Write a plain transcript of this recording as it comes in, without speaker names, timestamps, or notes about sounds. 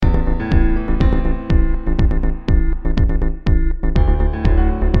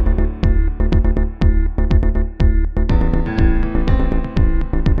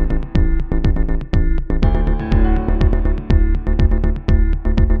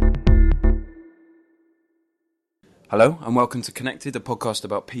Hello and welcome to Connected, a podcast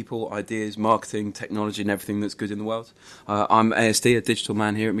about people, ideas, marketing, technology and everything that's good in the world. I'm ASD, a digital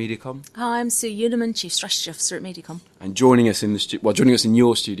man here at Mediacom. Hi, I'm Sue Uniman, Chief Strategy Officer at Mediacom. And joining us in joining us in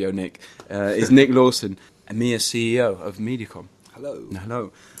your studio, Nick, is Nick Lawson, EMEA CEO of Mediacom.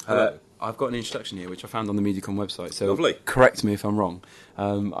 Hello. Hello. I've got an introduction here which I found on the Mediacom website, so Lovely. Correct me if I'm wrong.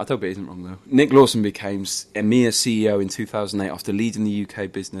 I hope it isn't wrong though. Nick Lawson became EMEA CEO in 2008 after leading the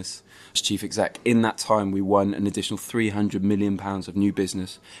UK business as chief exec. In that time, we won an additional £300 million of new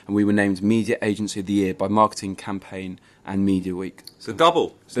business, and we were named Media Agency of the Year by Marketing Campaign and Media Week. It's a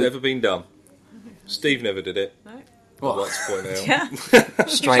double. It's never been done. Steve never did it. No. I'd like to point out. Yeah.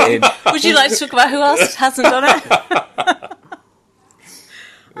 Straight in. Would you like to talk about who else hasn't done it?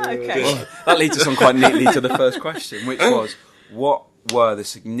 Okay. Well, that leads us on quite neatly to the first question, which was, what were the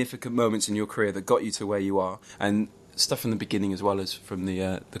significant moments in your career that got you to where you are? And stuff from the beginning as well as from the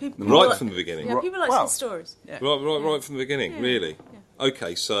Right from the beginning. Yeah, people like Wow. some stories. Yeah. Right from the beginning, Yeah. really. Yeah.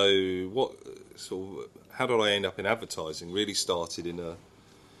 Okay, so how did I end up in advertising? Really started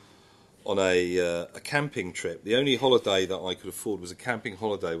on a camping trip. The only holiday that I could afford was a camping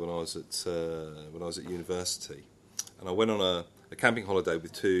holiday when I was at university, and I went on a camping holiday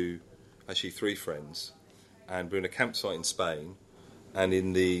with three friends, and we were in a campsite in Spain, and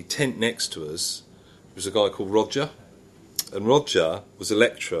in the tent next to us was a guy called Roger, and Roger was a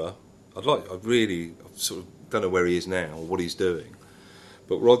lecturer. I sort of don't know where he is now or what he's doing,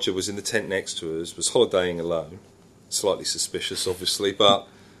 but Roger was in the tent next to us, was holidaying alone, slightly suspicious obviously, but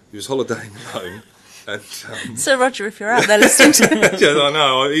he was holidaying alone. And, So, Roger, if you're out there listening to this. yeah, I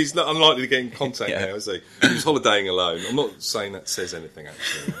know. He's not unlikely to get in contact now, is he? He was holidaying alone. I'm not saying that says anything,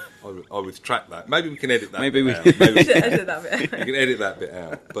 actually. I retract that. Maybe we can edit that bit out. Maybe we can edit that bit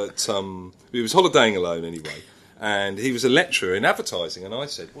out. But he was holidaying alone anyway. And he was a lecturer in advertising. And I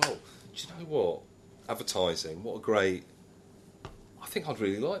said, well, do you know what? Advertising, what a great... I think I'd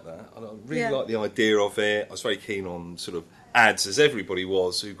really like that. I really like the idea of it. I was very keen on sort of ads, as everybody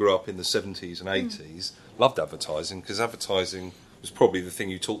was who grew up in the 70s and 80s. Loved advertising, because advertising was probably the thing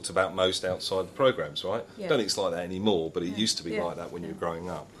you talked about most outside the programmes, right? Yeah. I don't think it's like that anymore, but it used to be like that when you were growing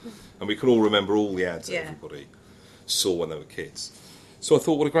up. And we can all remember all the ads that everybody saw when they were kids. So I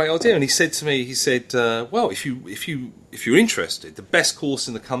thought, what a great idea. And he said to me, well, if you're interested, the best course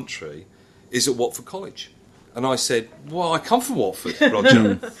in the country is at Watford College. And I said, well, I come from Watford,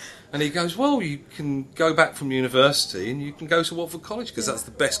 Roger. And he goes, well, you can go back from university and you can go to Watford College because that's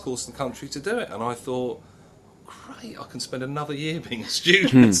the best course in the country to do it. And I thought, great, I can spend another year being a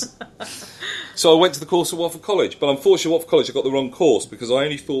student. So I went to the course at Watford College. But unfortunately, Watford College, I got the wrong course because I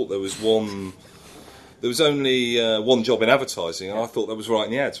only thought there was only one job in advertising, and I thought that was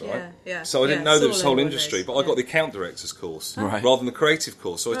writing the ads, right? Yeah. So I didn't know there was a whole industry, but I got the account director's course rather than the creative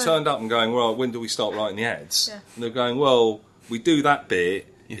course. So I turned up and going, well, when do we start writing the ads? Yeah. And they're going, well, we do that bit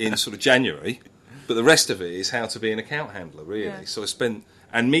in sort of January, but the rest of it is how to be an account handler, really. Yeah. So I spent,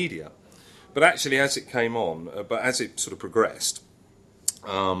 and media. But actually, as it came on, as it sort of progressed,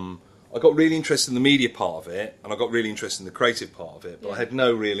 I got really interested in the media part of it, and I got really interested in the creative part of it, but I had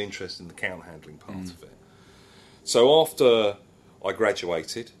no real interest in the account handling part of it. So after I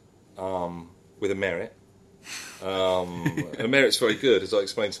graduated with a merit, a merit's very good, as I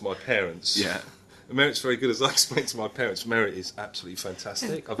explained to my parents. Yeah. A merit's very good, as I explained to my parents. Merit is absolutely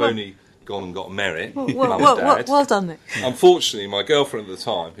fantastic. I've only gone and got a merit. Well done, Nick. Unfortunately, my girlfriend at the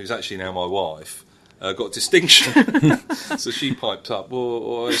time, who's actually now my wife, got distinction. So she piped up,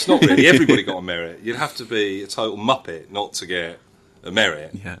 well, it's not really. Everybody got a merit. You'd have to be a total muppet not to get a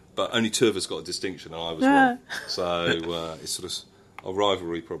merit. Yeah. But only two of us got a distinction, and I was one. So it's sort of a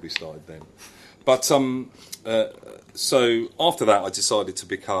rivalry probably started then. But so after that, I decided to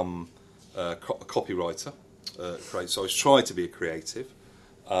become a copywriter. So I was trying to be a creative.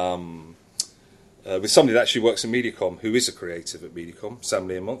 With somebody that actually works in Mediacom, who is a creative at Mediacom, Sam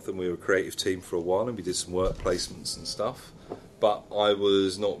Learmonth, and we were a creative team for a while, and we did some work placements and stuff. But I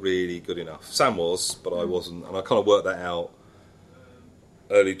was not really good enough. Sam was, but I wasn't, and I kind of worked that out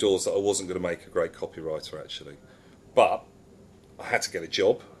early doors that I wasn't going to make a great copywriter actually. But I had to get a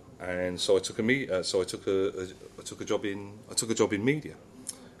job, and so I took a job in media,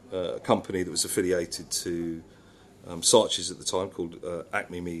 a company that was affiliated to Saatchi's at the time called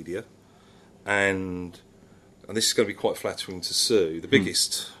Acme Media. And this is going to be quite flattering to Sue. The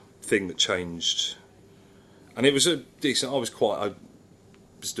biggest thing that changed, and it was a decent. I was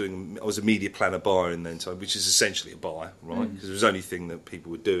a media planner buyer in then time, which is essentially a buyer, right? Because it was the only thing that people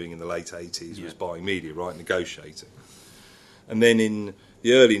were doing in the late 80s was buying media, right? Negotiating. And then in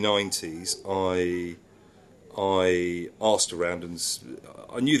the early 90s, I asked around, and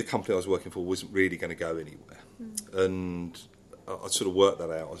I knew the company I was working for wasn't really going to go anywhere. and I sort of worked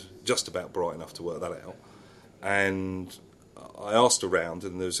that out. I was just about bright enough to work that out. And I asked around,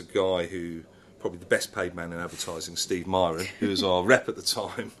 and there was a guy who, probably the best paid man in advertising, Steve Myron, who was our rep at the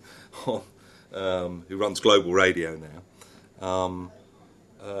time, who runs Global Radio now,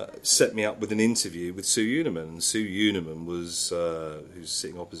 set me up with an interview with Sue Unerman. And Sue Unerman was, who's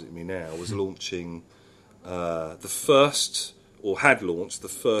sitting opposite me now, was launching the first, or had launched the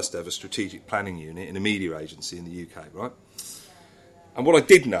first ever strategic planning unit in a media agency in the UK, right? And what I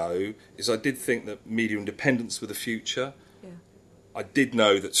did know is I did think that media independence were the future. Yeah. I did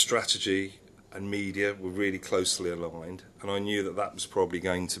know that strategy and media were really closely aligned, and I knew that that was probably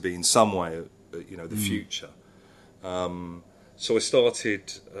going to be in some way, the future. So I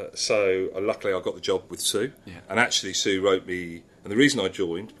started. Luckily I got the job with Sue, and actually Sue wrote me. And the reason I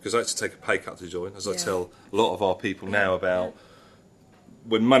joined, because I had to take a pay cut to join, as I tell a lot of our people now about.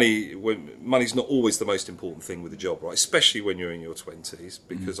 When money's not always the most important thing with a job, right? Especially when you're in your 20s,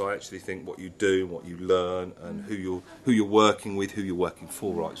 because I actually think what you do, what you learn, and who you're working with, who you're working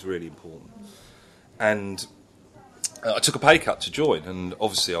for, right, is really important. And I took a pay cut to join, and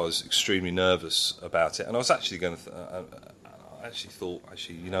obviously I was extremely nervous about it. And I was actually going to, I actually thought,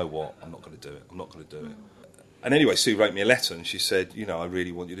 you know what, I'm not going to do it. I'm not going to do it. And anyway, Sue wrote me a letter, and she said, I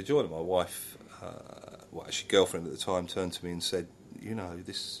really want you to join. And my wife, actually girlfriend at the time, turned to me and said,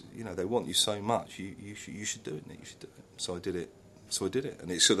 they want you so much. You should do it, Nick. You should do it. So I did it.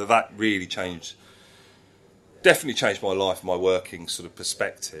 And it's sort of that really definitely changed my life, my working sort of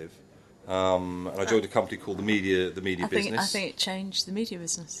perspective. And I joined a company called the Media Business. I think it changed the media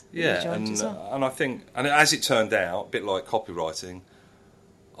business. Yeah, and I think, and as it turned out, a bit like copywriting,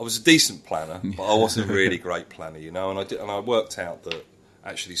 I was a decent planner, but I wasn't a really great planner, And I worked out that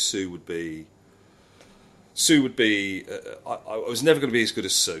actually Sue would be. I was never going to be as good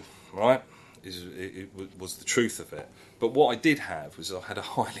as Sue, right? It was the truth of it. But what I did have was I had a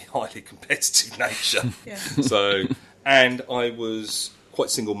highly, highly competitive nature. So, and I was quite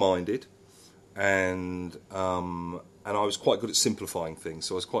single-minded, and I was quite good at simplifying things.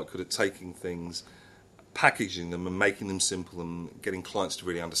 So I was quite good at taking things, packaging them, and making them simple, and getting clients to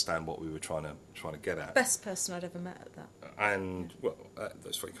really understand what we were trying to get at. Best person I'd ever met at that. And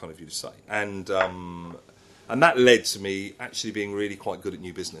that's very kind of you to say. And that led to me actually being really quite good at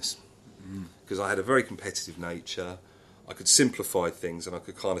new business, because I had a very competitive nature. I could simplify things, and I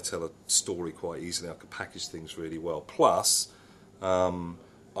could kind of tell a story quite easily. I could package things really well. Plus, I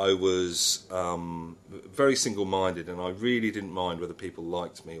was very single-minded, and I really didn't mind whether people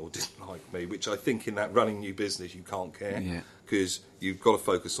liked me or didn't like me, which I think in that running new business you can't care, because you've got to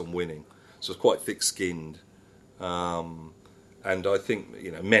focus on winning. So I was quite thick-skinned. And I think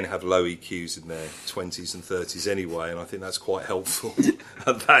men have low EQs in their 20s and 30s anyway, and I think that's quite helpful.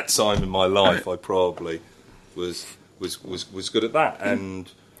 At that time in my life, I probably was good at that.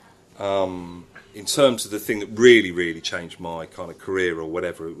 And in terms of the thing that really, really changed my kind of career or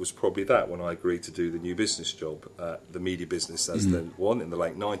whatever, it was probably that when I agreed to do the new business job, the media business as the one in the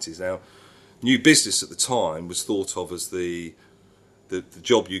late 90s. Now, new business at the time was thought of as the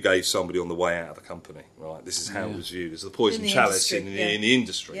job you gave somebody on the way out of the company, right? This is how it was viewed as the poison chalice in the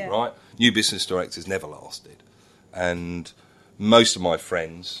industry, right? New business directors never lasted. And most of my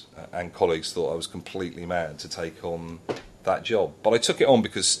friends and colleagues thought I was completely mad to take on that job. But I took it on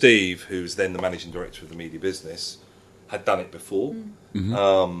because Steve, who was then the managing director of the media business, had done it before.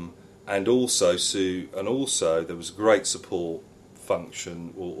 And also Sue, and also there was a great support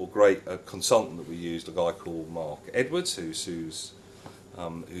function or great consultant that we used, a guy called Mark Edwards, who's Sue's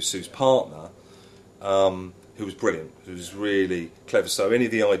partner, who was brilliant, who was really clever. So any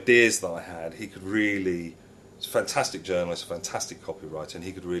of the ideas that I had, he could really, he's a fantastic journalist, a fantastic copywriter, and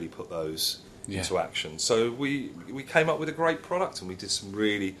he could really put those into action. So we came up with a great product, and we did some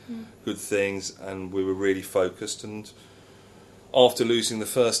really good things, and we were really focused. And after losing the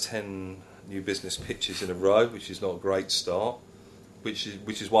first 10 new business pitches in a row, which is not a great start, which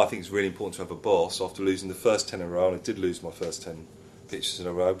is why I think it's really important to have a boss. After losing the first 10 in a row, and I did lose my first 10 pitches in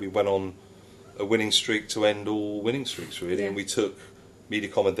a row, we went on a winning streak to end all winning streaks, really. And we took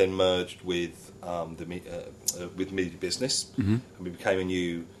MediaCom and then merged with with Media Business, and we became a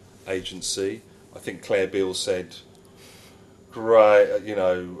new agency. I think Claire Beale said, "Great,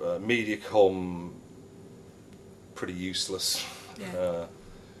 MediaCom pretty useless.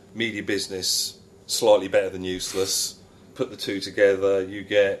 Media Business slightly better than useless. Put the two together, you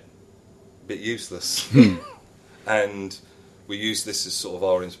get a bit useless." And we used this as sort of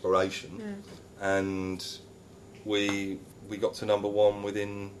our inspiration, and we got to number one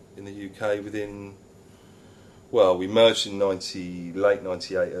in the UK within Well, we merged in late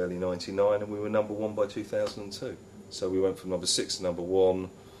 98, early 99, and we were number one by 2002. So we went from number 6 to number 1,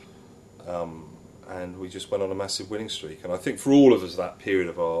 and we just went on a massive winning streak. And I think for all of us, that period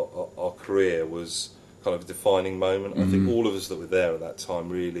of our career was kind of a defining moment. I think all of us that were there at that time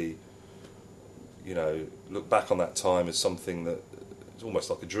really, you know, look back on that time as something that it's almost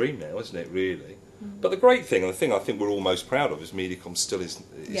like a dream now, isn't it, really? But the great thing, and the thing I think we're all most proud of, is MediaCom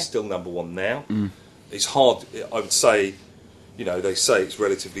is still number 1 now. It's hard, I would say, you know, they say it's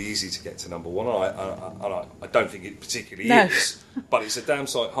relatively easy to get to number 1. I don't think it particularly is, but it's a damn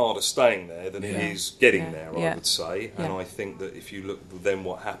sight harder staying there than it is getting there, I would say. And I think that if you look then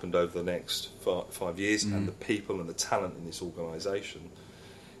what happened over the next 5 years and the people and the talent in this organisation,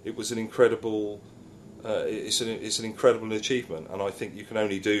 it was an incredible... it's an incredible achievement, and I think you can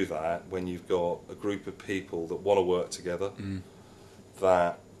only do that when you've got a group of people that want to work together,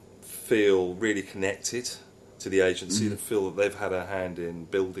 that feel really connected to the agency, that feel that they've had a hand in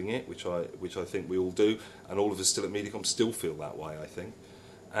building it, which I think we all do, and all of us still at MediaCom still feel that way, I think.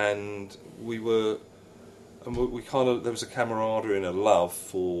 And we kind of, there was a camaraderie and a love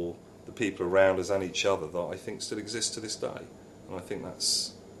for the people around us and each other that I think still exists to this day, and I think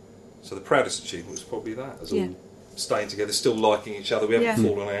that's... So the proudest achievement was probably that, as all staying together, still liking each other. We haven't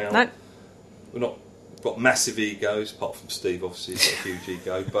fallen out. No. We've not got massive egos, apart from Steve, obviously, he's got a huge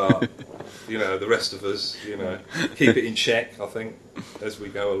ego. But, you know, the rest of us, you know, keep it in check, I think, as we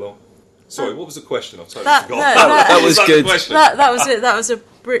go along. Sorry, what was the question? I totally forgot. That was good. That was it. That was a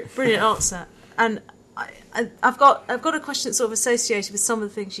brilliant answer. And I've got a question that's sort of associated with some of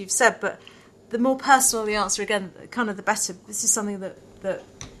the things you've said, but the more personal the answer, again, kind of the better. This is something that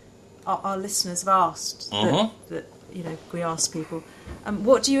our listeners have asked, that you know, we ask people.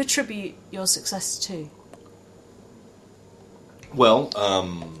 What do you attribute your success to? Well,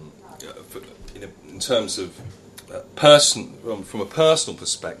 in terms of from a personal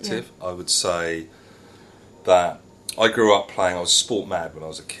perspective, I would say that I grew up playing. I was sport mad when I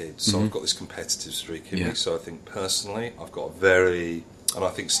was a kid, so I've got this competitive streak in me. So I think personally, I've got a very, and I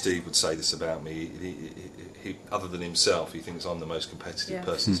think Steve would say this about me. He, other than himself, he thinks I'm the most competitive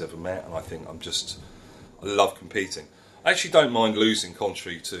person he's ever met, and I think I love competing. I actually don't mind losing,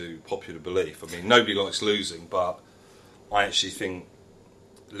 contrary to popular belief. I mean, nobody likes losing, but I actually think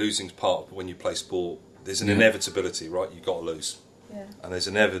losing's part of when you play sport. There's an inevitability, right? You've got to lose. Yeah. And there's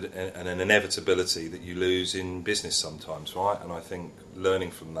an inevitability that you lose in business sometimes, right? And I think learning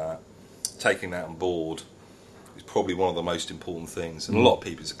from that, taking that on board, is probably one of the most important things. And a lot of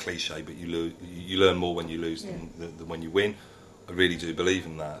people, it's a cliche, but you learn more when you lose than when you win. I really do believe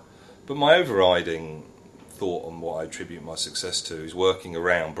in that. But my overriding thought on what I attribute my success to is working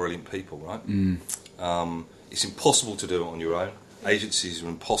around brilliant people, right? It's impossible to do it on your own. Agencies are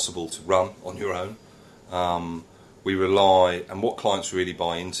impossible to run on your own. We rely, and what clients really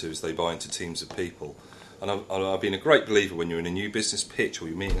buy into is they buy into teams of people. And I've been a great believer when you're in a new business pitch or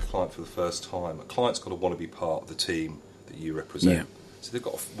you're meeting a client for the first time, a client's got to want to be part of the team that you represent. Yeah. So they've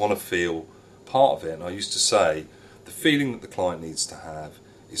got to want to feel part of it. And I used to say, the feeling that the client needs to have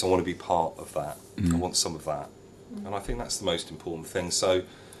is I want to be part of that. I want some of that. And I think that's the most important thing. So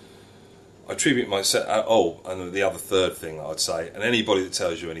I attribute myself... and the other third thing that I'd say, and anybody that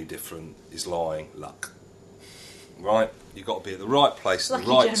tells you any different is lying, luck. Right? You've got to be at the right place at the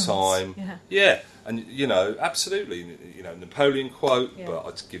right time. Yeah. And, you know, absolutely, you know, Napoleon quote, but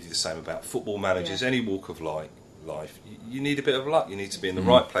I'd give you the same about football managers, any walk of life. You need a bit of luck. You need to be in the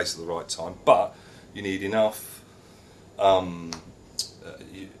right place at the right time, but you need enough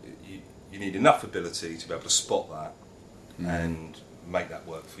you need enough ability to be able to spot that and make that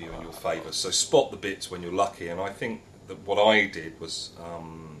work for you in your favour. So spot the bits when you're lucky, and I think that what I did was,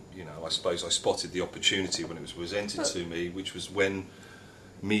 you know, I suppose I spotted the opportunity when it was presented to me, which was when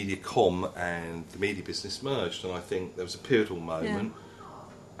MediaCom and the media business merged, and I think there was a pivotal moment,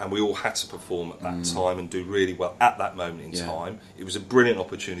 and we all had to perform at that time and do really well at that moment in time. It was a brilliant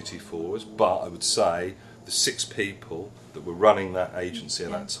opportunity for us, but I would say the 6 people that were running that agency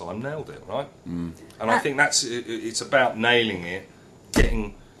at that time nailed it, right? And I think it's about nailing it,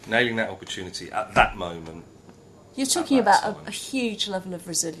 nailing that opportunity at that moment. You're talking about a huge level of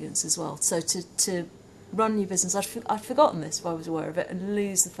resilience as well. So to run your business, I'd forgotten this if I was aware of it, and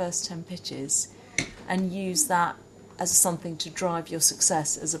lose the first 10 pitches and use that as something to drive your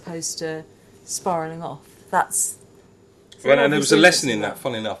success as opposed to spiralling off. Well, and there was a lesson in that.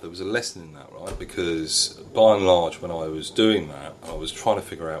 Funny enough, there was a lesson in that, right? Because by and large, when I was doing that, I was trying to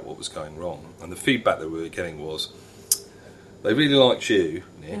figure out what was going wrong, and the feedback that we were getting was they really liked you,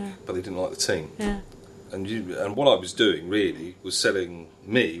 Nick, but they didn't like the team. And what I was doing really was selling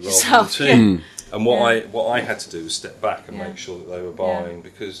me rather than the team. And what I had to do was step back and Yeah. make sure that they were buying,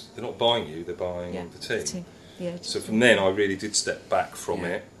 because they're not buying you, they're buying the team. Yeah. So from then, I really did step back from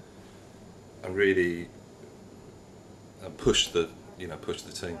Yeah. it and really push the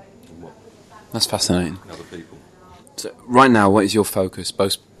team and That's fascinating. other people. So right now, what is your focus,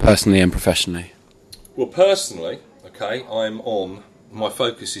 both personally and professionally? Well, personally, my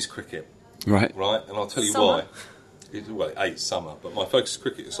focus is cricket, Right. right? And I'll tell you Summer. why. It's summer, but my focus is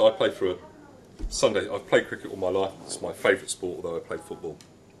cricket. So I play for a Sunday. I've played cricket all my life. It's my favourite sport, although I play football.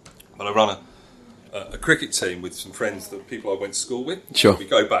 But I run a cricket team with some friends, that people I went to school with. Sure. We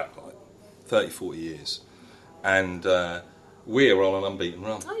go back like 30, 40 years. And we're on an unbeaten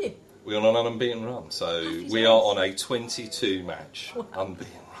run. Are you? We're on an unbeaten run. So we are on a 22-match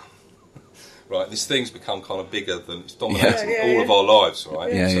unbeaten run. Right, this thing's become kind of bigger than it's dominated all of our lives,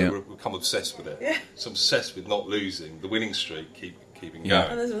 right? Yeah, so yeah. we've become obsessed with it. Yeah. So I'm obsessed with not losing, the winning streak, keeping Yeah.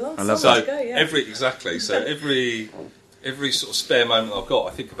 going. And there's a long I love summer So to go, yeah. every sort of spare moment I've got, I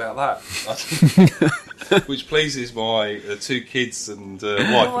think about that, which pleases my 2 kids and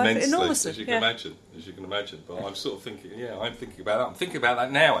wife immensely, enormously, as you can yeah. imagine. But I'm sort of thinking, I'm thinking about that. I'm thinking about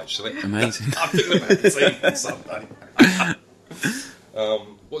that now, actually. Amazing. I'm thinking about the team on Sunday.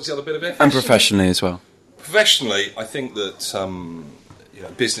 What's the other bit of it? And professionally as well. Professionally, I think that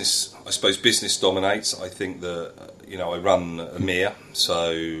business. I suppose business dominates. I think that I run EMEA,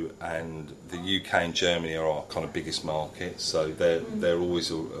 and the UK and Germany are our kind of biggest markets. So they're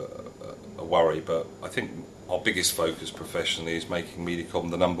always a worry. But I think our biggest focus professionally is making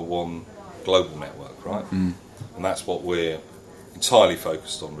Mediacom the number one global network, right? And that's what we're entirely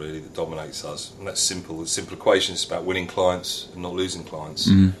focused on, really, that dominates us. And that's simple. The simple equation is about winning clients and not losing clients.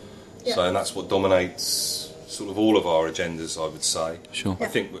 So, and that's what dominates sort of all of our agendas, I would say. Sure. I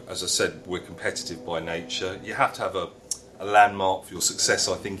think, as I said, we're competitive by nature. You have to have a landmark for your success,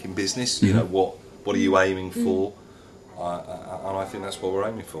 I think, in business. You know, what are you aiming for? And I think that's what we're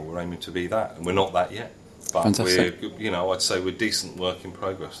aiming for. We're aiming to be that, and we're not that yet. But Fantastic. I'd say we're decent work in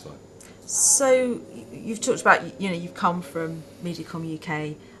progress, though. So you've talked about, you've come from Mediacom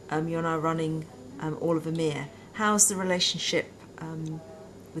UK. You're now running all of EMEA. How's the relationship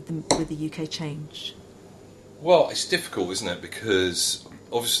with the UK changed? Well, it's difficult, isn't it? Because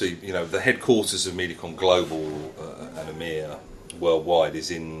obviously, the headquarters of Mediacom Global and EMEA worldwide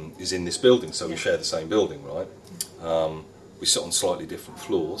is in this building, so we share the same building, right? We sit on slightly different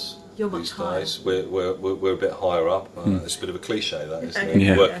floors. You're much these higher. days. We're a bit higher up. It's a bit of a cliche, that, isn't it? Okay.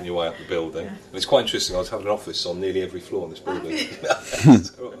 Yeah. Working your way up the building. And it's quite interesting. I was having an office on nearly every floor in this building.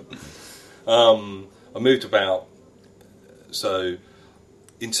 I moved about. So,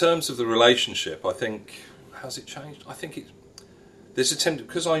 in terms of the relationship, I think, how's it changed? I think there's a tendency,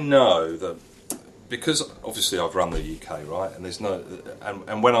 because I know that, because obviously I've run the UK, right, and there's no,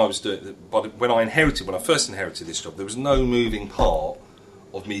 and when I was doing, but when I first inherited this job, there was no moving part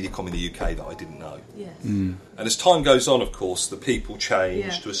of Mediacom in the UK that I didn't know. Yes. And as time goes on, of course, the people change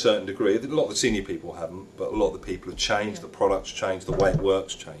Yeah. to a certain degree. A lot of the senior people haven't, but a lot of the people have changed. Yeah. The products change, the way it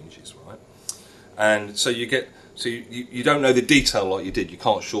works changes, right? And so you don't know the detail like you did. You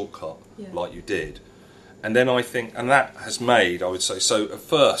can't shortcut like you did. And then I think, and that has made, I would say, so at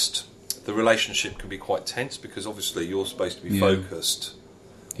first the relationship can be quite tense, because obviously you're supposed to be focused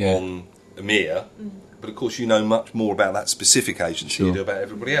on EMEA, but of course you know much more about that specific agency than you do about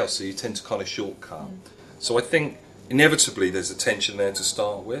everybody else, so you tend to kind of shortcut. So I think inevitably there's a tension there to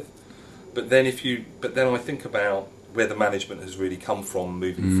start with, but then I think about where the management has really come from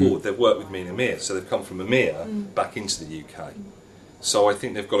moving forward. They've worked with me in EMEA, so they've come from EMEA back into the UK. So I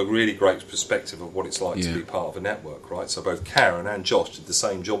think they've got a really great perspective of what it's like to be part of a network, right? So both Karen and Josh did the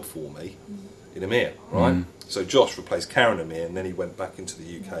same job for me in EMEA, right? So Josh replaced Karen in EMEA, and then he went back into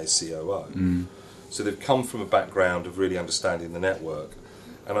the UK as COO. So they've come from a background of really understanding the network.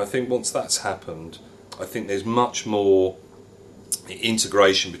 And I think once that's happened, I think there's much more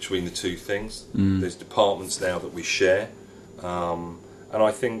integration between the two things. There's departments now that we share. And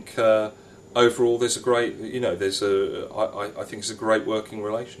I think overall there's a great, I think it's a great working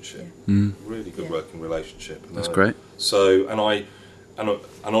relationship. Really good working relationship. That's great. So, and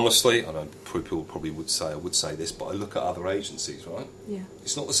honestly, I know people probably would say, I would say this, but I look at other agencies, right? Yeah.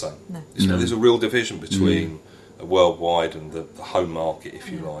 It's not the same. No. There's a real division between a worldwide and the home market, if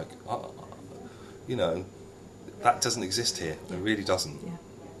you like. That doesn't exist here. It really doesn't. Yeah.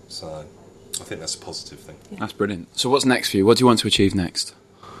 So I think that's a positive thing. That's brilliant. So what's next for you? What do you want to achieve next?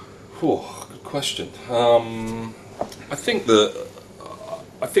 Oh, good question. I think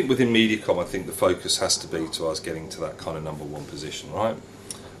within Mediacom, I think the focus has to be to us getting to that kind of number one position, right?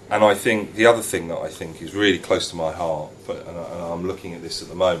 And I think the other thing that I think is really close to my heart, and I'm looking at this at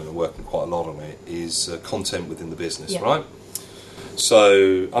the moment and working quite a lot on it, is content within the business, right?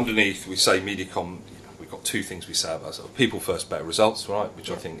 So underneath we say MediaCom, we've got two things we say about ourselves. People first, better results, right? Which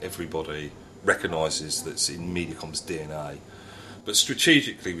I think everybody recognises that's in MediaCom's DNA. But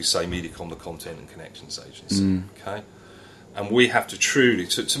strategically we say MediaCom, the content and connections agency, okay? And we have to truly,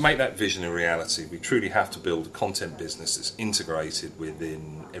 to make that vision a reality, we truly have to build a content business that's integrated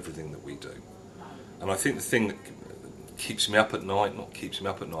within everything that we do. And I think the thing that keeps me up at night, not keeps me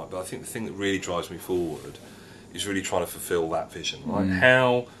up at night, but I think the thing that really drives me forward is really trying to fulfil that vision, right?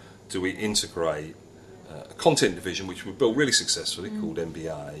 How do we integrate a content division, which we've built really successfully, called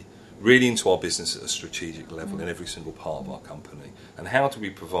MBA, really into our business at a strategic level in every single part of our company? And how do we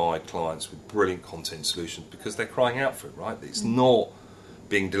provide clients with brilliant content solutions, because they're crying out for it, right? It's not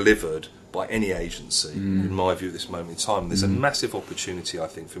being delivered by any agency, in my view, at this moment in time. There's a massive opportunity, I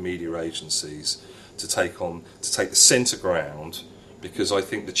think, for media agencies to take the centre ground, because I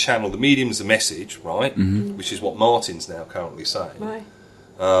think the channel, the medium is the message, right? Which is what Martin's now currently saying. Right.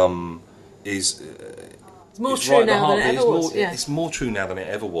 It's more true now than it ever was. It's more true now than it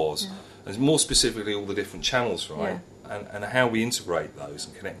ever was. And more specifically, all the different channels, right? And how we integrate those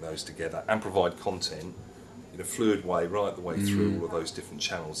and connect those together and provide content in a fluid way right the way through all of those different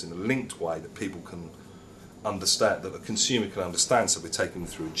channels in a linked way that people can understand, that the consumer can understand, so we're taking them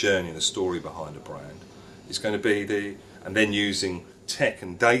through a journey and a story behind a brand. It's going to be and then using tech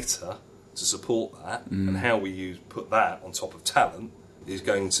and data to support that, and how we put that on top of talent is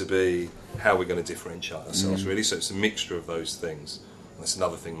going to be how we're going to differentiate ourselves, really. So it's a mixture of those things. And that's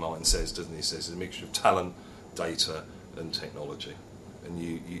another thing Martin says, doesn't he? He says it's a mixture of talent, data and technology. And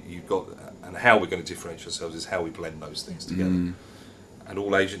you've got, and how we're going to differentiate ourselves is how we blend those things together. And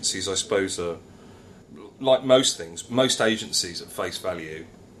all agencies, I suppose, are like most things. Most agencies at face value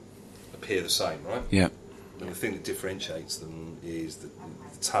appear the same, right? Yeah. And the thing that differentiates them is the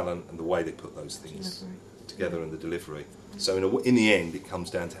talent and the way they put those things together and the delivery. So in the end, it comes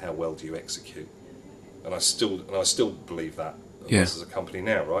down to how well do you execute. And I still believe that of us as a company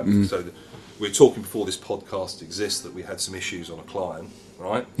now, right? So we were talking before this podcast exists that we had some issues on a client,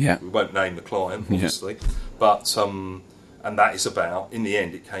 right? Yeah. We won't name the client, obviously, but and that is about, in the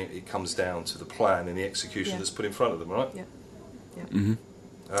end, it comes down to the plan and the execution that's put in front of them, right? Yeah. Mm-hmm.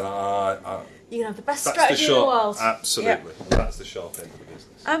 And you can have the best that's strategy in the world. Absolutely, that's the sharp end of the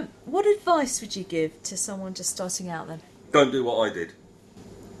business. What advice would you give to someone just starting out then? Don't do what I did.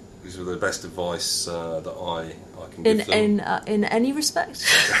 These are the best advice that I can give them. In any respect?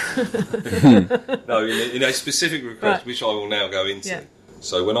 No, in a specific request, which I will now go into. Yeah.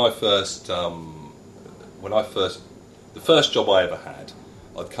 So the first job I ever had,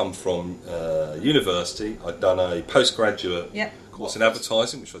 I'd come from university. I'd done a postgraduate course in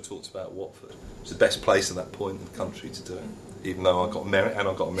advertising, which I talked about at Watford. It was the best place at that point in the country to do it, even though I got merit, and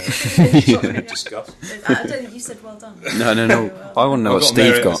I got a merit. Discussed. I don't think you said well done. No. I want to know what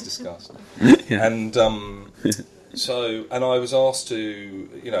Steve got. Discussed. And and I was asked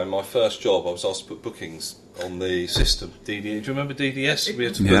to, my first job, I was asked to put bookings on the system. Do you remember DDS? We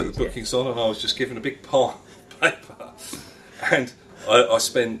had to put the bookings on, and I was just given a big pile of paper. And I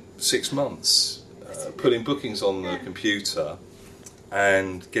spent 6 months putting bookings on the computer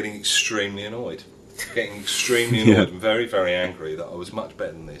and getting extremely annoyed. And very, very angry that I was much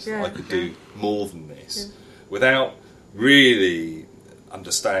better than this, that I could do more than this, without really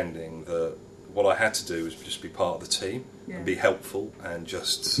understanding that what I had to do was just be part of the team and be helpful and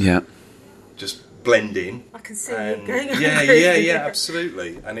just blend in. I can see you going. Yeah,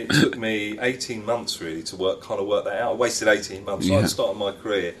 absolutely. And it took me 18 months really to work that out. I wasted 18 months. So I started my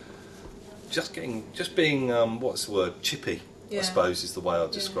career just being what's the word, chippy. I suppose is the way I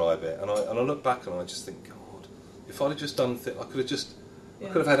describe it. And I look back and I just think, God, if I'd have just done I could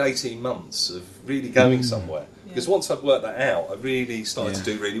have had 18 months of really going somewhere. Because once I'd worked that out, I really started to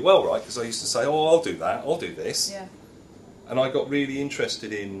do really well, right? Because I used to say, I'll do that, I'll do this. Yeah. And I got really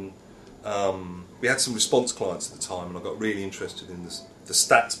interested in, we had some response clients at the time, and I got really interested in the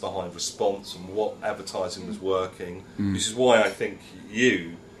stats behind response and what advertising was working, which is why I think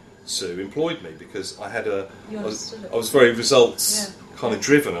you, Sue, employed me, because I was very results kind of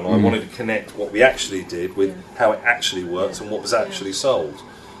driven, and I wanted to connect what we actually did with how it actually worked and what was actually sold,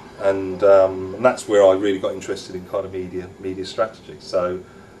 and that's where I really got interested in kind of media strategy. So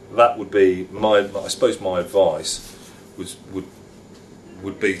that would be my advice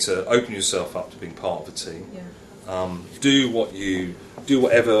would be to open yourself up to being part of a team. Do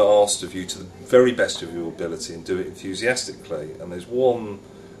whatever asked of you to the very best of your ability, and do it enthusiastically. And there's one.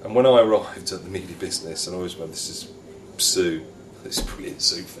 And when I arrived at the media business, and I always remember, this is Sue, this brilliant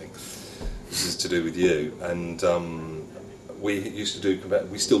soup thing. This is to do with you, and we used to do.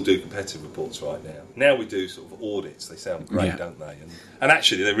 We still do competitive reports right now. Now we do sort of audits. They sound great, don't they? And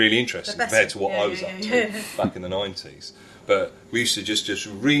actually, they're really interesting compared to what I was up to back in the 90s. But we used to just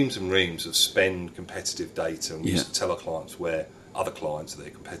reams and reams of spend competitive data, and we used to tell our clients where other clients, their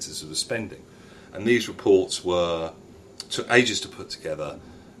competitors, were spending. And these reports took ages to put together,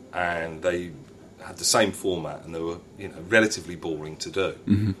 and they had the same format, and they were relatively boring to do.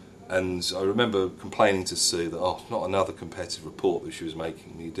 Mm-hmm. And I remember complaining to Sue that, not another competitive report that she was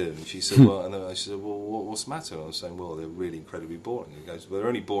making me do. And she said, she said, what's the matter? And I was saying, well, they're really incredibly boring. And he goes, well, they're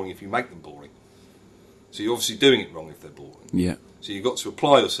only boring if you make them boring. So you're obviously doing it wrong if they're boring. Yeah. So you've got to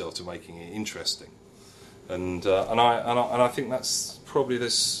apply yourself to making it interesting. And I think that's probably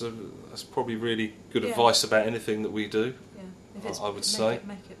really good advice about anything that we do. I would say.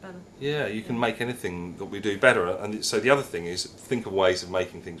 Make it better. Yeah, you can make anything that we do better. And so the other thing is think of ways of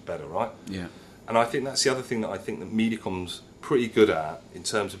making things better, right? Yeah. And I think that's the other thing that I think that Mediacom's pretty good at in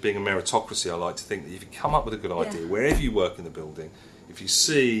terms of being a meritocracy. I like to think that if you come up with a good idea, wherever you work in the building, if you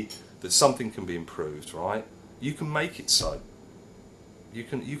see that something can be improved, right, you can make it so. You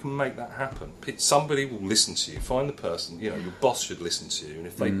can make that happen. Somebody will listen to you. Find the person, your boss should listen to you. And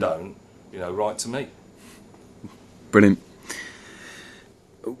if they don't, write to me. Brilliant.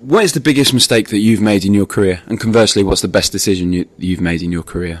 What is the biggest mistake that you've made in your career? And conversely, what's the best decision you've made in your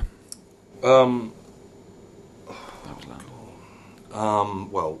career? Well,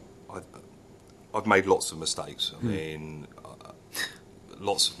 I've made lots of mistakes. I mean,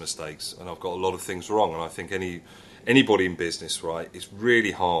 lots of mistakes, and I've got a lot of things wrong. And I think anybody in business, right, it's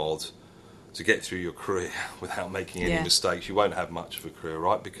really hard to get through your career without making any mistakes. You won't have much of a career,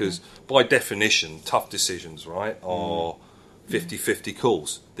 right? Because by definition, tough decisions, right, are 50-50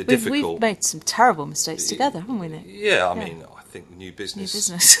 calls. They're difficult. We've made some terrible mistakes together, haven't we, Nick? Yeah, I mean, I think new business.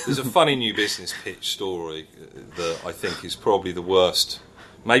 There's a funny new business pitch story that I think is probably the worst,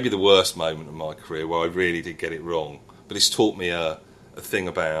 maybe the worst moment of my career where I really did get it wrong. But it's taught me a thing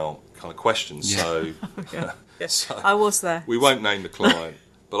about kind of questions. So, so I was there. We won't name the client,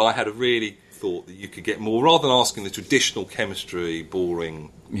 but I had a really thought that you could get more, rather than asking the traditional chemistry,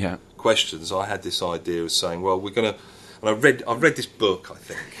 boring questions. I had this idea of saying, well, we're going to. And I read this book, I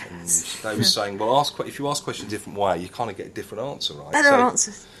think, and they were saying, well, if you ask questions a different way, you kind of get a different answer, right? Better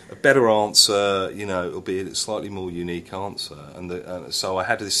answers. A better answer, it'll be a slightly more unique answer. And so I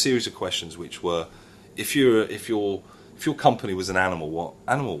had this series of questions, which were, if your company was an animal, what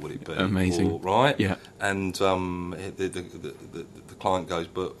animal would it be? Amazing, right? Yeah. And the client goes,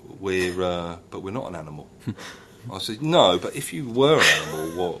 but we're not an animal. I said, no, but if you were an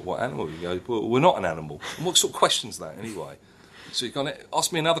animal, what animal? You go, well, we're not an animal. And what sort of question's that, anyway? So you're going to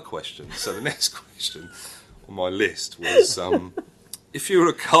ask me another question. So the next question on my list was, if you were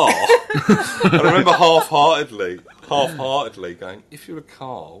a car, and I remember half-heartedly going, if you're a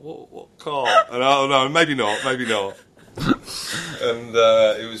car, what car? And oh, no, maybe not. And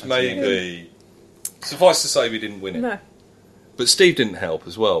it was maybe, suffice to say, we didn't win it. No. But Steve didn't help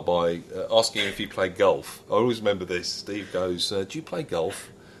as well by asking him if he played golf. I always remember this. Steve goes, do you play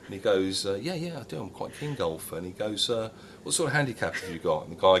golf? And he goes, yeah, I do. I'm quite keen golfer. And he goes, what sort of handicap have you got?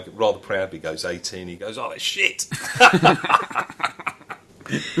 And the guy rather proudly goes, 18. He goes, oh, that's shit.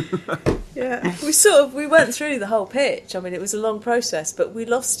 Yeah, we went through the whole pitch. I mean, it was a long process, but we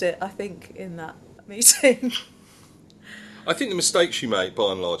lost it, I think, in that meeting. I think the mistakes you make,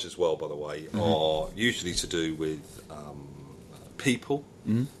 by and large, as well, by the way, are usually to do with people.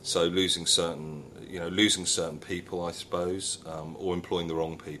 So losing certain people, I suppose, or employing the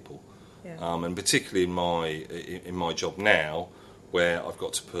wrong people. Yeah. And particularly in my job now, where I've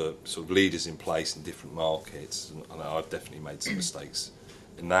got to put sort of leaders in place in different markets, and I've definitely made some mistakes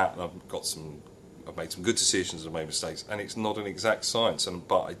in that. And I've made some good decisions and made mistakes, and it's not an exact science.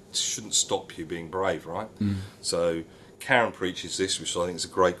 But it shouldn't stop you being brave, right? So Karen preaches this, which I think is a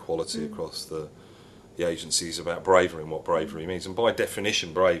great quality across the agencies, about bravery and what bravery means. And by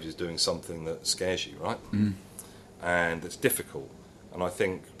definition, brave is doing something that scares you, right? And it's difficult. And I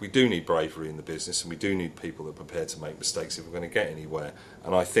think we do need bravery in the business, and we do need people that are prepared to make mistakes if we're going to get anywhere.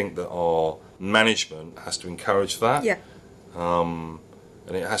 And I think that our management has to encourage that. Yeah. And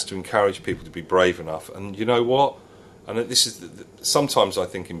it has to encourage people to be brave enough. And you know what? And this is sometimes I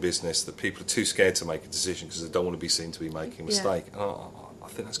think in business that people are too scared to make a decision because they don't want to be seen to be making a mistake. And I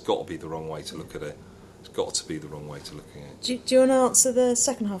think that's got to be the wrong way to look at it. It's got to be the wrong way to look at it. Do you want to answer the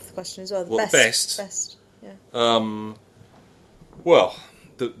second half of the question as well? The best? Best, yeah. Well,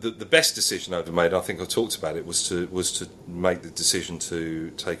 the best decision I ever made, I think I talked about it, was to make the decision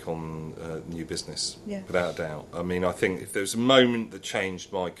to take on new business, without a doubt. I mean, I think if there was a moment that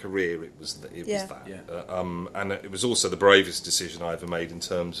changed my career, it was that. And it was also the bravest decision I ever made in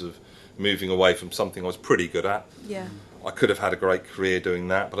terms of moving away from something I was pretty good at. Yeah. I could have had a great career doing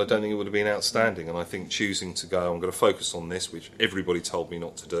that, but I don't think it would have been outstanding. And I think choosing to go, I'm going to focus on this, which everybody told me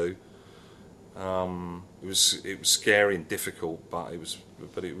not to do. It was scary and difficult, but it was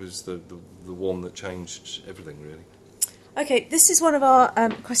the one that changed everything, really. Okay, this is one of our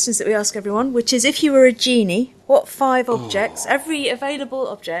questions that we ask everyone, which is, if you were a genie, what 5 objects, every available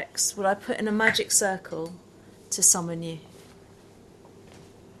objects, would I put in a magic circle to summon you?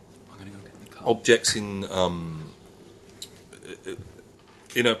 I'm going to go get the card. Objects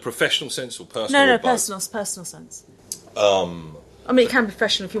in a professional sense or personal? No, personal sense. I mean, it can be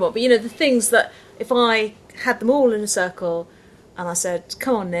professional if you want, but the things that if I had them all in a circle and I said,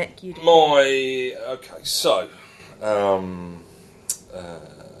 "Come on, Nick, you do." My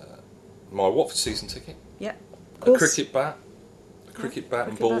Watford season ticket. Yeah. A cricket bat.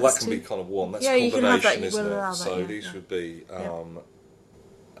 And ball. That can be kind of one. That's a combination, you can have that. You isn't will it? allow that, So these would be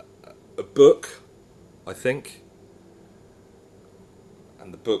a book, I think,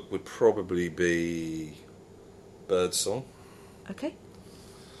 and the book would probably be Birdsong. Okay.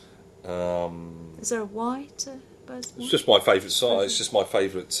 Is there a why to Birdsong? It's just my favourite song. It's just my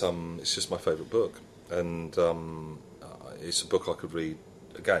favourite. It's just my favourite book, and it's a book I could read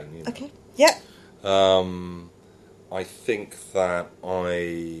again. Okay. Yeah. I think that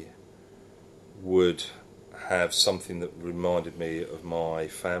I would have something that reminded me of my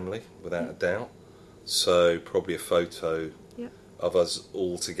family, without a doubt. So probably a photo of us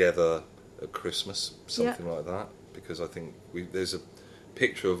all together at Christmas, something like that. Because I think there's a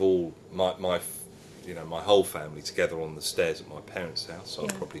picture of all my whole family together on the stairs at my parents' house. So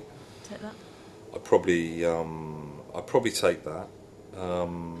I'd probably take that. I'd probably take that.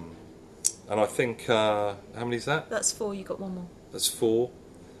 And I think how many is that? That's 4. You got one more. That's 4.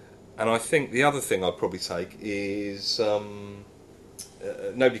 And I think the other thing I'd probably take is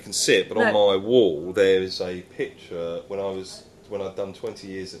nobody can see it, but on my wall there is a picture when I'd done 20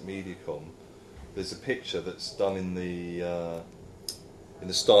 years at Mediacom. There's a picture that's done in the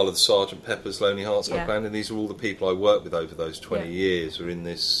style of the Sgt. Pepper's Lonely Hearts Club Band, and these are all the people I worked with over those 20 years. Are in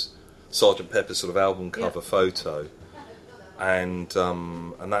this Sgt. Pepper sort of album cover photo, and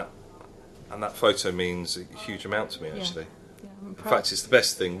that photo means a huge amount to me, actually. In fact, it's the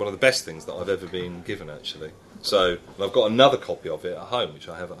best thing, one of the best things that I've ever been given, actually. So I've got another copy of it at home, which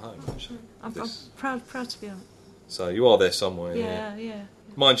I have at home, actually. I'm proud to be on it. So you are there somewhere. Yeah.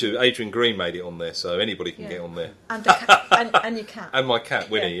 Mind you, Adrian Green made it on there, so anybody can get on there. And your cat. And my cat,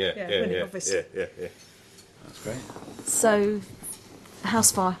 Winnie, Winnie, obviously. Yeah. That's great. So,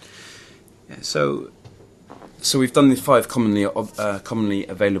 house fire. Yeah, so we've done the 5 commonly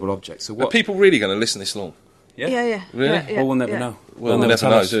available objects. So what? Are people really going to listen this long? Yeah. Really? Yeah. Well, we'll never know. We'll never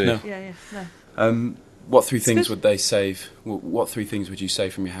know, do you? No. Yeah. No. What 3 things would they save? What 3 things would you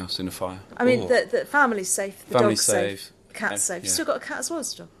save from your house in a fire? I mean, the family's safe, the Family's dog's safe, safe. the cat's safe. Yeah. You've still got a cat as well,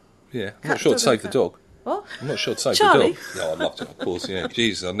 still? Yeah. I'm not sure to dog, save the cat. dog. What? I'm not sure to save Charlie? the dog. No, I'd love to, of course, yeah.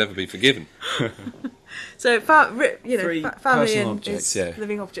 Jesus, I'd never be forgiven. So, 3 family personal and objects,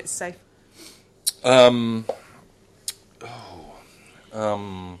 living objects safe. I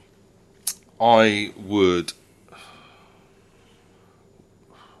would...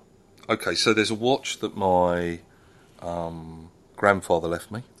 Okay, so there's a watch that my grandfather left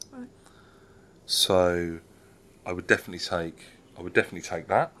me. Right. So I would definitely take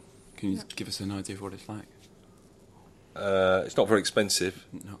that. Can you give us an idea of what it's like? It's not very expensive.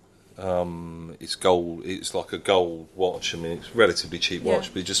 No. It's gold. It's like a gold watch. I mean, it's a relatively cheap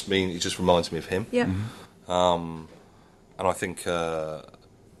watch, but it just reminds me of him. Yeah. And I think I've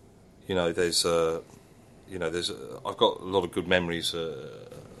got a lot of good memories.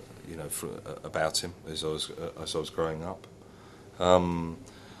 About him as I was growing up. I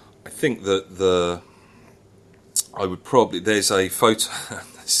think that I would probably... There's a photo...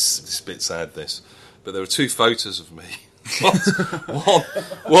 this is a bit sad, but there are 2 photos of me.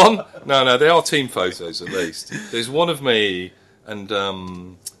 one. No, they are team photos at least. There's one of me, and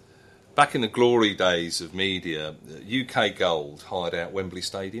back in the glory days of media, UK Gold hired out Wembley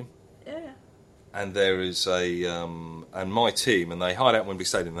Stadium. And there is and my team, and they hired out Wembley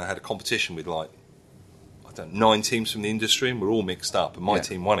Stadium, and they had a competition with 9 teams from the industry, and we're all mixed up, and my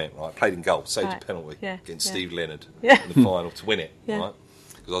team won it, right? Played in goal, saved a penalty against Steve Leonard in the final to win it, right?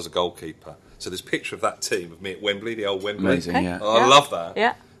 Because I was a goalkeeper. So there's a picture of that team, of me at Wembley, the old Wembley. Amazing, yeah. I love that.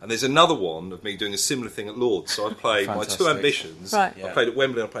 Yeah. And there's another one of me doing a similar thing at Lords. So I played my two Fantastic. ambitions. Right. I played at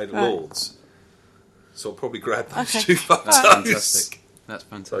Wembley and I played at Right. Lords. So I'll probably grab those Okay. two photos. Fantastic. That's Those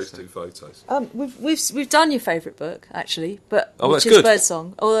fantastic. two photos. We've done your favourite book actually, but Oh, which that's is good.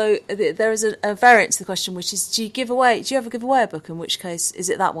 Birdsong. Although there is a variant to the question, which is, do you ever give away a book? In which case, is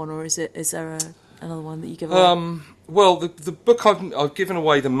it that one, or is there another one that you give away? Well, the book I've given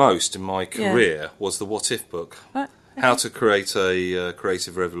away the most in my career was the What If book. Right. How to create a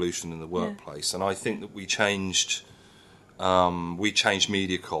creative revolution in the workplace. And I think that we changed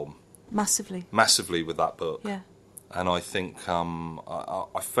Mediacom Massively. with that book. Yeah. And I think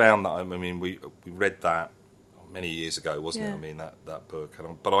I found that, I mean, we read that many years ago, wasn't it? Yeah. I mean, that book.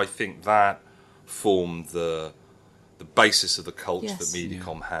 But I think that formed the basis of the culture Yes. that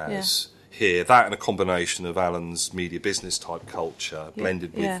Mediacom has here. That and a combination of Alan's media business type culture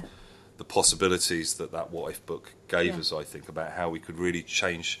blended with the possibilities that What If book gave us, I think, about how we could really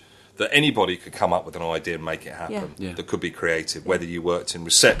change, that anybody could come up with an idea and make it happen, Yeah. that could be creative, whether you worked in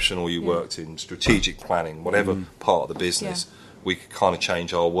reception or you worked in strategic planning, whatever part of the business, we could kind of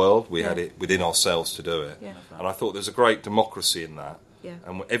change our world. We had it within ourselves to do it. Yeah. And I thought there's a great democracy in that. Yeah.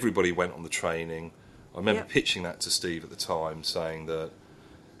 And everybody went on the training. I remember pitching that to Steve at the time, saying that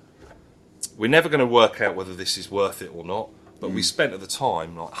we're never going to work out whether this is worth it or not, but we spent at the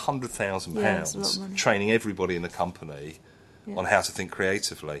time like £100,000 that's a lot of money. training everybody in the company on how to think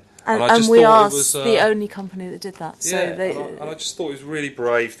creatively. And, I just we thought are it was the only company that did that. So and I just thought it was a really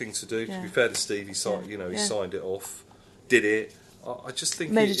brave thing to do. To Yeah. be fair to Steve, he signed, he signed it off, did it. I just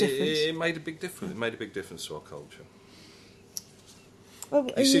think Made a difference. it made a big difference. It made a big difference to our culture. Well,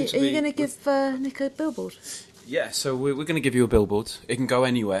 are seem you to be- going to give Nick a billboard? Yeah, so we're going to give you a billboard. It can go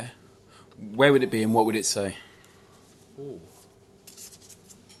anywhere. Where would it be and what would it say? Ooh.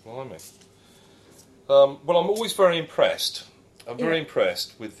 Blimey. Well, I'm always very impressed. I'm very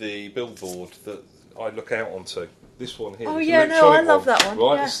impressed with the billboard that I look out onto. This one here. Oh, this yeah, no, I electronic love that one,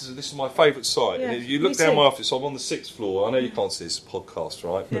 Right, yeah. this is my favourite site. Yeah, And if you me look down too. my office, I'm on the 6th floor. I know you can't see this podcast,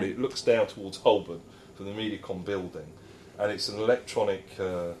 right? But it looks down towards Holborn from the Mediacom building, and it's an electronics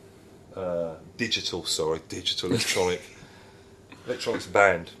band.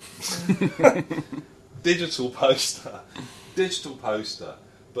 digital poster,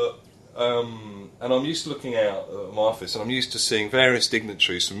 but and I'm used to looking out at my office, and I'm used to seeing various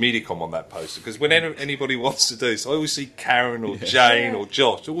dignitaries from Mediacom on that poster, because when anybody wants to do so, I always see Karen or Jane or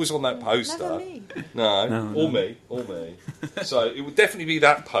Josh always on that poster. Never me. No, all me. So it would definitely be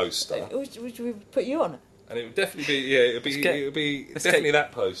that poster. Would we put you on it? And it would definitely be, it would be definitely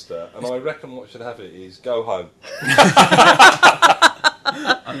that poster. And I reckon what should have it is go home.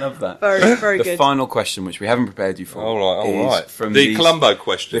 I love that. Very, very The good. final question, which we haven't prepared you for, All is right. from The these- Columbo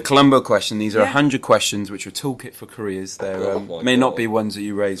question. The Columbo question. These are Yeah. 100 questions, which are a toolkit for careers. They Oh my may not God. be ones that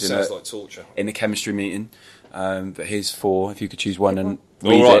you raise Sounds like torture. in a chemistry meeting, but here's 4. If you could choose one and All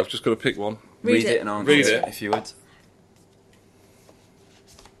read right, it, I've just got to pick one. Read it. and answer Read it, it. if you would.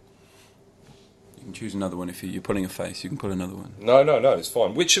 You can choose another one if you're pulling a face. You can pull another one. No, it's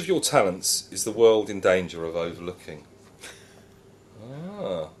fine. Which of your talents is the world in danger of overlooking?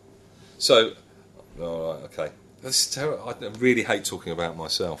 So, all right, okay. This is terrible. I really hate talking about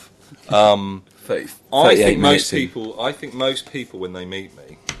myself. 30, I 38 think minutes most people, when they meet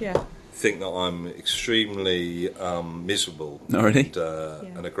me, Yeah. think that I'm extremely miserable Not really?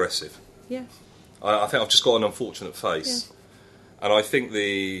 and aggressive. Yeah. I think I've just got an unfortunate face, and I think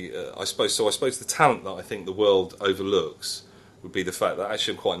I suppose the talent that I think the world overlooks would be the fact that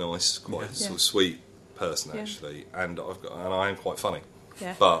actually I'm quite nice, quite a sort of sweet person actually, and I am quite funny.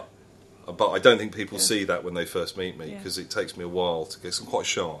 Yeah. But I don't think people see that when they first meet me, because it takes me a while to get. I'm quite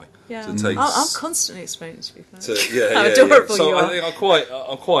shy. Yeah. So it takes, I'm constantly explaining to people. How adorable So you I are. think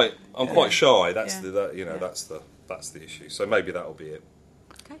I'm quite shy. That's that's the issue. So maybe that'll be it.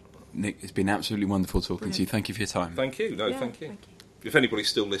 Okay. Nick, it's been absolutely wonderful talking to you. Thank you for your time. Thank you. No, Yeah, thank you. thank you. If anybody's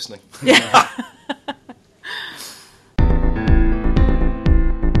still listening. Yeah.